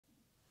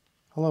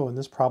Hello, in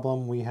this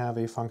problem we have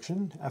a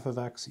function f of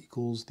x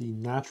equals the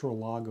natural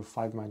log of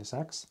 5 minus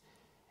x,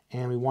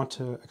 and we want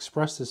to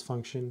express this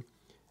function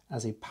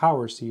as a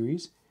power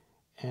series,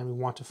 and we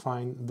want to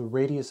find the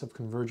radius of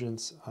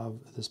convergence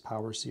of this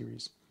power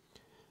series.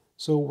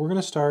 So we're going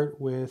to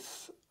start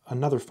with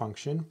another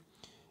function.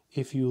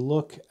 If you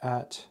look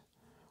at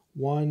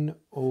 1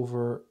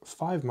 over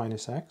 5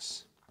 minus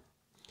x,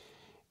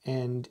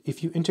 and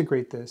if you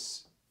integrate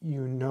this,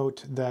 you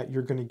note that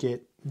you're going to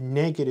get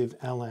negative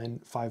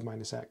ln 5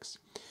 minus x.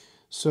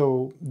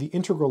 So the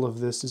integral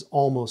of this is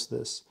almost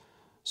this.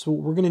 So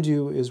what we're going to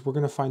do is we're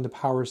going to find the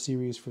power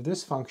series for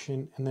this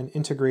function and then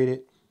integrate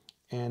it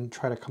and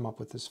try to come up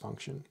with this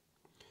function.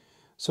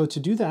 So to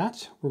do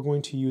that, we're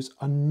going to use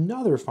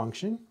another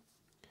function,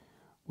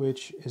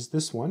 which is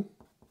this one,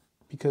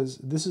 because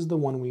this is the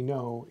one we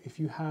know. If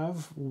you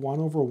have 1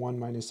 over 1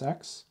 minus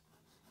x,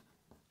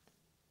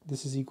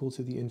 this is equal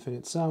to the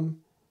infinite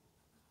sum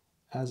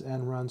as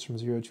n runs from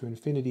 0 to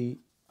infinity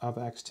of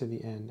x to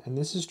the n. And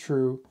this is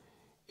true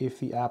if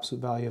the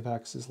absolute value of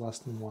x is less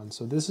than 1.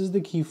 So this is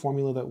the key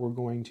formula that we're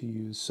going to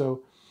use.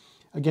 So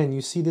again,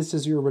 you see this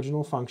as your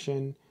original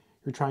function.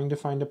 You're trying to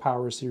find a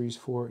power series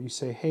for it. You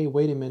say, hey,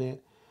 wait a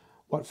minute,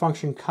 what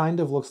function kind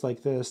of looks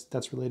like this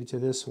that's related to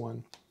this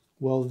one?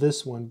 Well,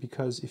 this one,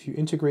 because if you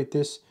integrate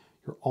this,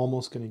 you're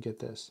almost going to get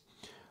this.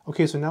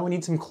 Okay, so now we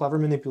need some clever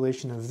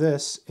manipulation of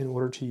this in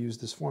order to use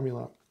this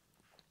formula.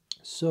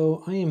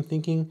 So I am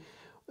thinking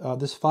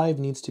this 5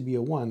 needs to be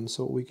a 1.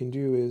 So what we can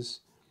do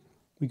is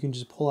we can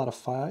just pull out a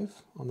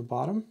 5 on the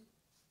bottom.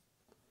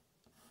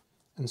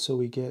 And so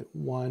we get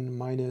 1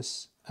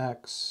 minus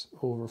x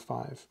over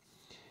 5.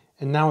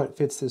 And now it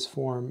fits this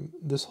form.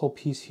 This whole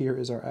piece here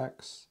is our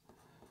x.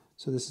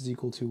 So this is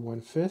equal to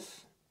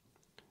 1/5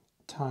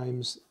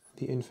 times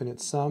the infinite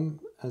sum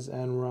as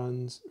n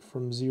runs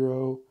from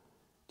 0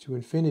 to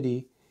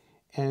infinity.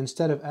 And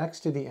instead of x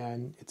to the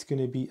n, it's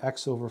going to be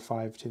x over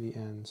 5 to the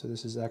n. So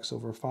this is x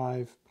over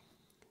 5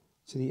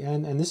 to the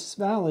n. And this is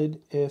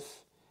valid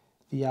if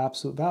the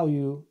absolute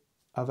value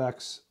of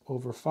x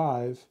over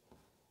 5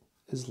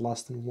 is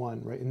less than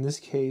 1, right? In this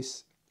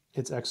case,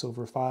 it's x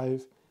over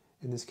 5.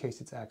 In this case,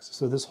 it's x.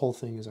 So this whole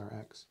thing is our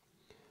x.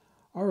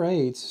 All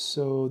right,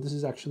 so this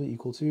is actually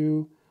equal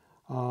to,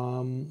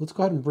 let's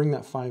go ahead and bring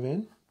that 5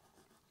 in.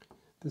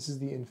 This is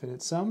the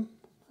infinite sum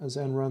as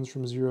n runs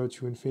from 0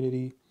 to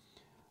infinity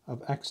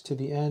of x to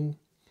the n.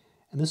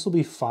 And this will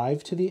be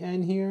 5 to the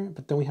n here,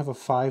 but then we have a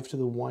 5 to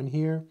the 1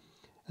 here.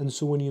 And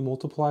so when you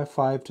multiply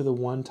 5 to the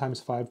 1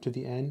 times 5 to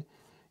the n,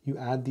 you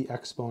add the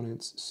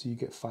exponents, so you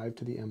get 5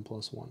 to the n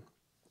plus 1.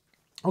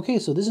 Okay,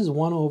 so this is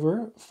 1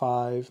 over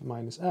 5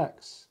 minus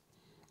x.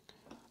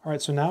 All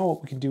right, so now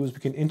what we can do is we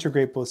can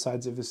integrate both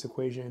sides of this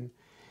equation.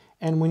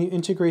 And when you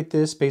integrate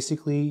this,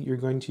 basically you're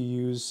going to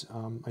use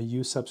a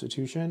u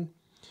substitution.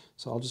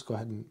 So I'll just go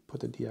ahead and put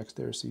the dx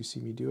there so you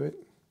see me do it.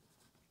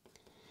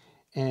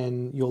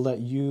 And you'll let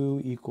u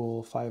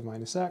equal 5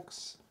 minus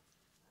x.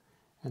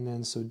 And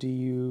then so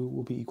du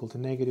will be equal to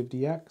negative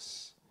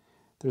dx.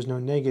 There's no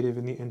negative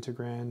in the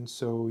integrand,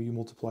 so you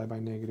multiply by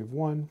negative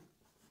 1.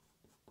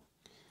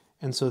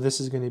 And so this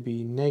is going to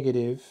be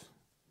negative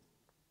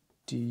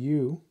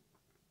du,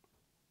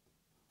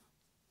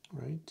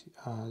 right?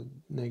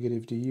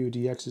 Negative du,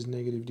 dx is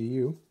negative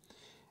du,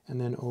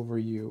 and then over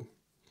u,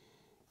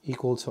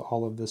 equal to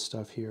all of this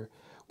stuff here.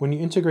 When you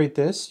integrate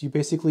this, you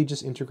basically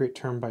just integrate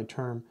term by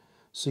term.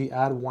 So you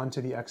add 1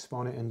 to the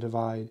exponent and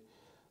divide.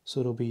 So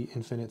it'll be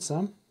infinite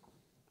sum.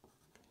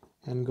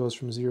 N goes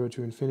from 0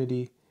 to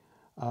infinity.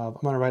 I'm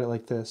going to write it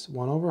like this.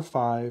 1 over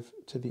 5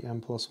 to the n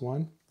plus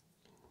 1.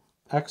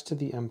 X to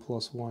the n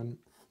plus 1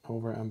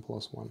 over n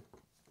plus 1.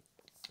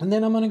 And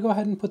then I'm going to go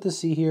ahead and put the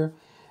c here.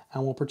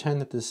 And we'll pretend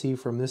that the c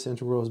from this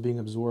integral is being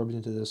absorbed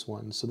into this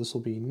one. So this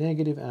will be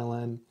negative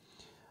ln.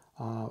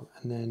 And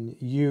then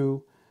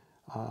u,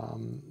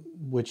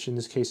 which in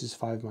this case is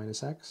 5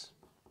 minus x.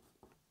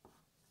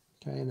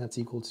 Okay, and that's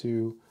equal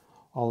to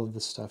all of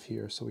this stuff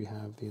here. So we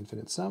have the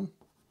infinite sum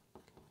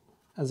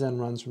as n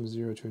runs from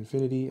 0 to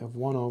infinity of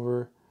 1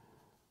 over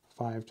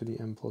 5 to the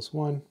n plus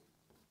 1,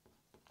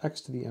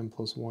 x to the n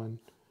plus 1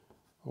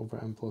 over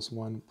n plus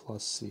 1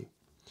 plus c.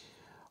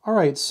 All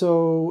right,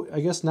 so I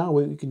guess now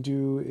what we can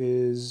do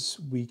is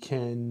we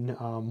can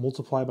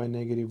multiply by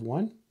negative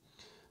 1.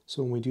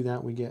 So when we do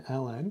that, we get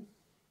ln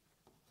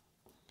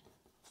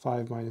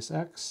 5 minus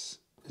x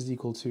is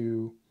equal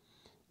to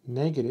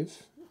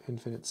negative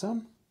infinite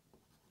sum,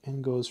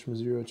 and goes from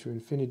 0 to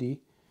infinity,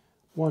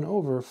 1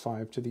 over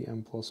 5 to the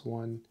n plus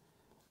 1,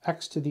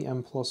 x to the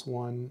n plus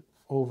 1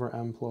 over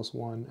n plus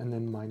 1, and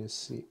then minus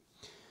c.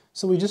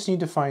 So we just need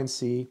to find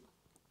c.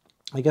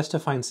 I guess to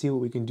find c,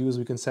 what we can do is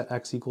we can set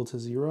x equal to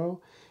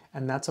 0,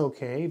 and that's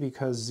okay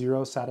because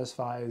 0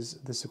 satisfies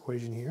this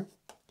equation here.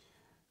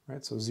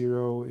 Right, so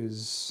 0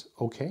 is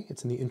okay.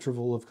 It's in the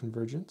interval of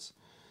convergence.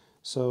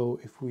 So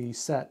if we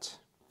set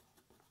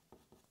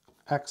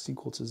x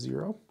equal to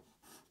 0,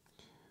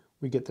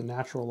 we get the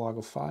natural log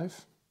of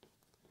 5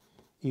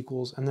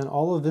 equals, and then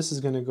all of this is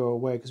going to go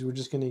away because we're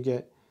just going to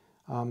get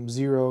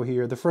 0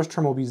 here. The first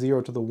term will be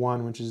 0 to the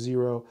 1, which is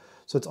 0.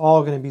 So it's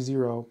all going to be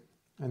 0,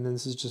 and then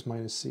this is just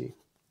minus c.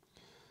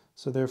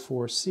 So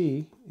therefore,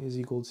 c is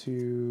equal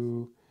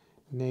to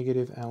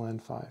negative ln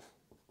 5.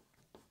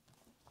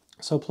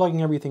 So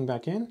plugging everything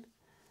back in,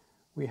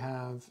 we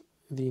have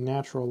the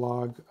natural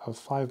log of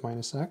 5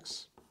 minus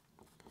x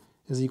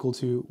is equal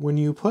to, when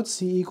you put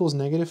c equals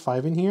negative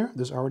 5 in here,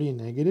 there's already a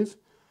negative,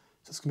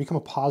 so it's going to become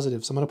a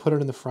positive. So I'm going to put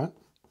it in the front,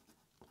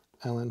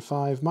 ln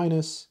 5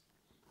 minus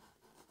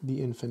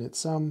the infinite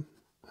sum,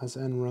 as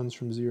n runs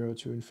from 0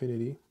 to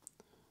infinity,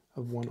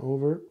 of 1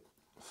 over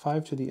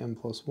 5 to the m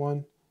plus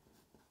 1,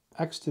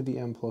 x to the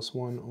m plus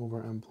 1 over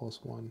m plus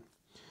 1.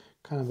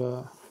 Kind of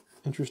a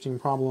interesting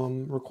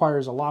problem,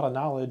 requires a lot of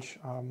knowledge.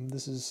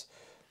 This is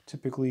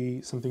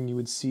typically something you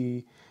would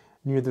see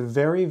near the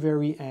very,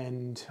 very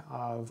end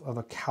of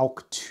a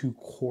Calc 2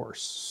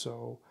 course.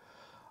 So,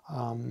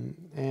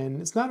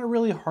 and it's not a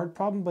really hard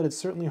problem, but it's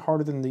certainly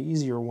harder than the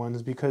easier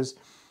ones because,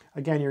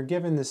 again, you're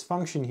given this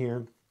function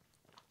here,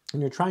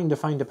 and you're trying to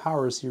find a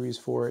power series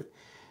for it.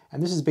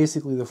 And this is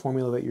basically the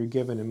formula that you're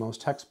given in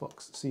most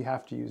textbooks. So you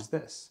have to use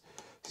this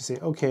to say,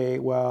 okay,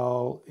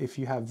 well, if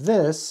you have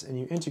this and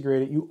you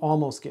integrate it, you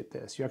almost get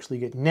this. You actually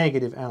get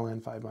negative ln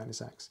 5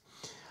 minus x.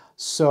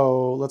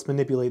 So let's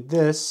manipulate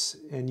this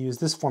and use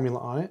this formula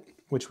on it,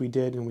 which we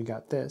did, and we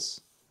got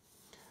this.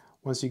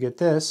 Once you get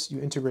this,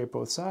 you integrate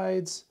both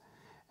sides,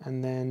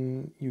 and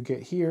then you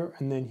get here,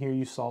 and then here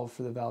you solve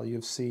for the value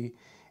of c.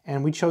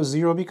 And we chose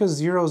 0 because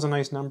 0 is a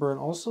nice number, and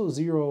also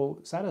 0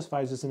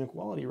 satisfies this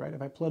inequality, right?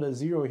 If I put a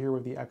 0 here where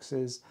the x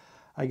is,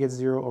 I get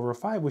 0 over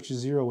 5, which is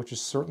 0, which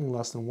is certainly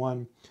less than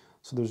 1,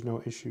 so there's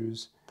no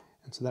issues.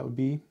 And so that would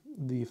be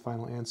the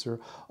final answer.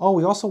 Oh,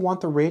 we also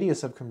want the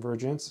radius of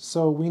convergence.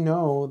 So we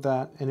know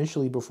that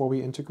initially, before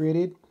we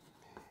integrated,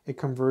 it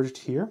converged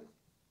here,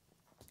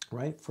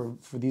 right, for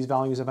these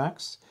values of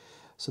x.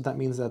 So that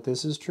means that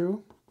this is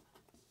true,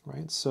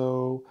 right?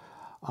 So,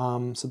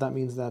 so that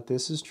means that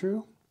this is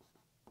true.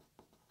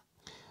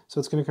 So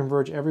it's going to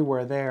converge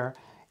everywhere there.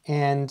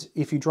 And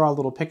if you draw a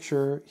little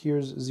picture,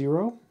 here's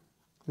 0.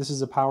 This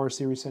is a power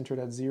series centered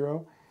at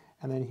 0.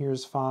 And then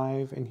here's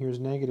 5, and here's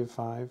negative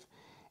 5.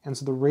 And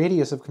so the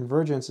radius of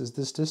convergence is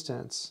this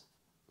distance.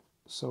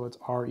 So it's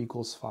r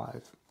equals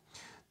 5.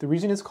 The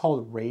reason it's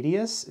called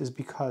radius is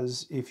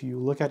because if you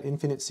look at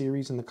infinite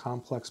series in the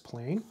complex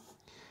plane,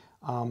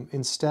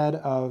 instead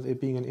of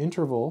it being an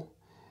interval,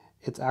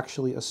 it's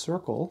actually a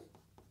circle.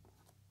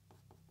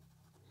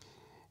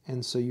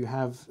 And so you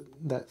have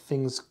that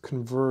things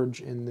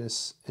converge in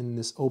this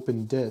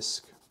open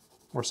disk,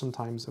 or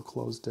sometimes a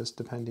closed disk,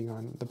 depending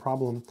on the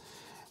problem.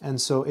 And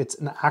so it's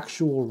an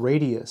actual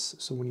radius.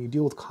 So when you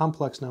deal with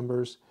complex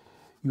numbers,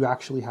 you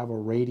actually have a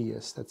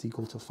radius that's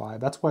equal to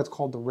 5. That's why it's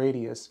called the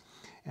radius.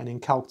 And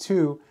in Calc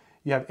 2,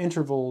 you have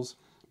intervals,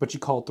 but you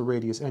call it the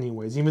radius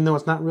anyways. Even though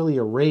it's not really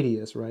a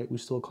radius, right? We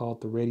still call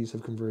it the radius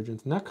of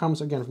convergence. And that comes,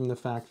 again, from the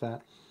fact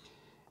that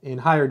in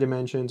higher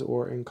dimensions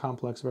or in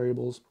complex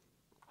variables,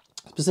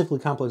 specifically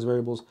complex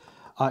variables,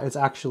 it's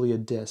actually a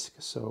disk.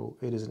 So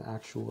it is an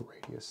actual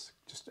radius.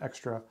 Just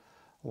extra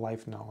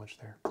life knowledge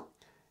there.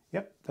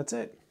 Yep, that's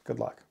it. Good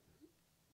luck.